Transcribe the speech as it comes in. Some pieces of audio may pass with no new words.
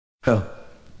Yeah.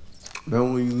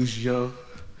 Remember when you was young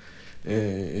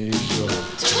and you was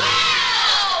 12!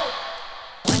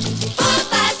 1, 2, 3, 4,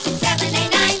 5, 6, 7, 8,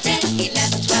 9, 10,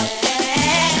 11, 12.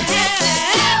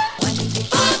 1, 2, 3,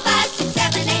 4, 5, 6,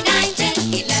 7, 8, 9,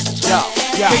 10, 11, 12.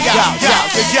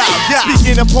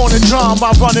 Speaking upon the drum,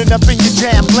 I'm running up in your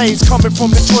jam blaze, coming from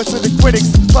the choice of the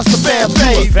critics, plus the fan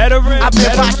fade. I've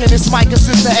been rocking this mic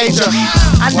since the age of.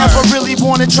 I never really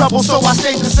wanted trouble, so I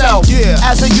stayed to self.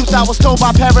 As a youth, I was told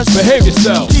by parents, behave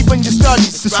yourself, keeping your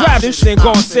studies. It's radish, then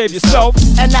go and save yourself.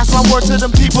 And that's my word to them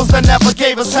peoples that never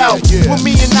gave us help. When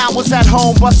me and I was at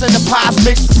home, busting the pies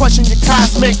mix, crushing your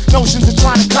cosmic notions and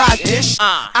trying to clock ish.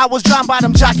 I was drowned by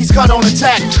them jockeys cut on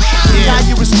attack. Now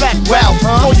you respect wealth,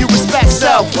 or you respect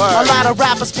self. A lot of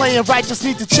rappers playing right just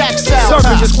need to check self.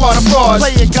 Serving your squad of frauds,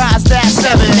 playing guys that's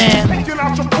 7 and Taking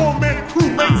out your 4-man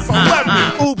crewmates on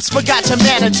weapon. oops, forgot your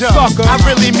manager. Sucker. I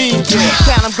really mean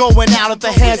count them going out at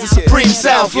the hands of supreme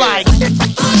self like.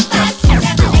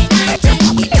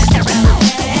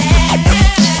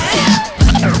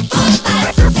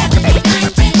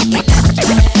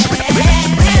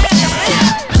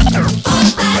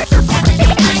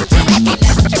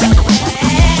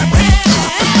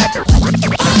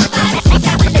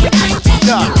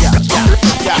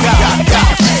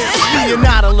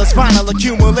 Nautilus, vinyl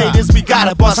accumulators, we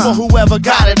gotta bust for whoever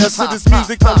guided us to this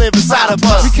music that live inside of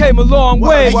us. we came a long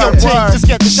way. Hey, yo, take, just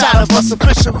get the shot of us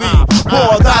officially.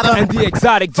 More than And the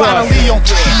exotic dust. finally on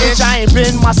itch, I ain't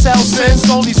been myself since.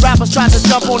 All these rappers tried to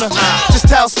jump on it. Just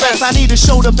tell Spence I need to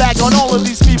shoulder back on all of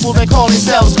these people that call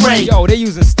themselves great. Yo, they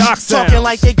using stock sounds. Talking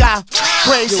like they got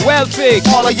praise. You're well big.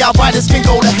 All of y'all writers can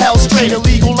go to hell straight.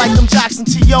 Illegal like them jocks and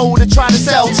T.O. that try to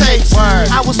sell tapes.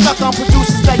 I was stuck on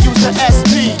producers that use the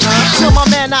SP. Till my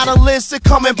man out of list to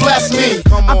come and bless me.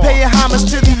 I'm paying homage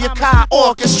to the Arcee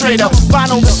orchestrator.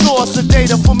 Vinyl the source of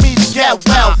data for me to get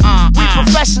wealth. We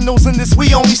professionals in this,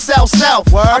 we only sell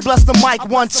self. I bless the mic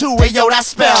 1, 2, hey yo, that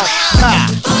spell.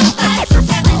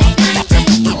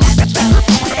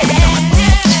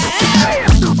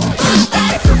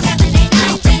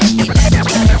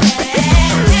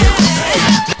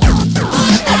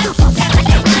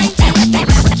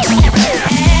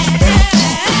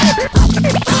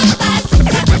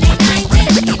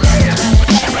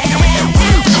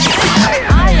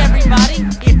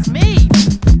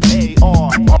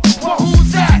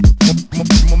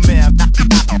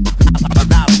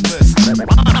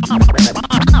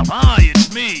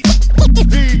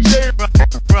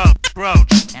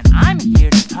 And I'm here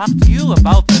to talk to you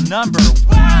about the number.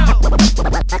 Wow!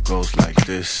 It goes like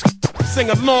this. Sing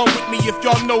along with me if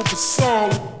y'all know the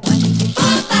song. 1, 2, 3, 4,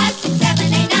 5, 6,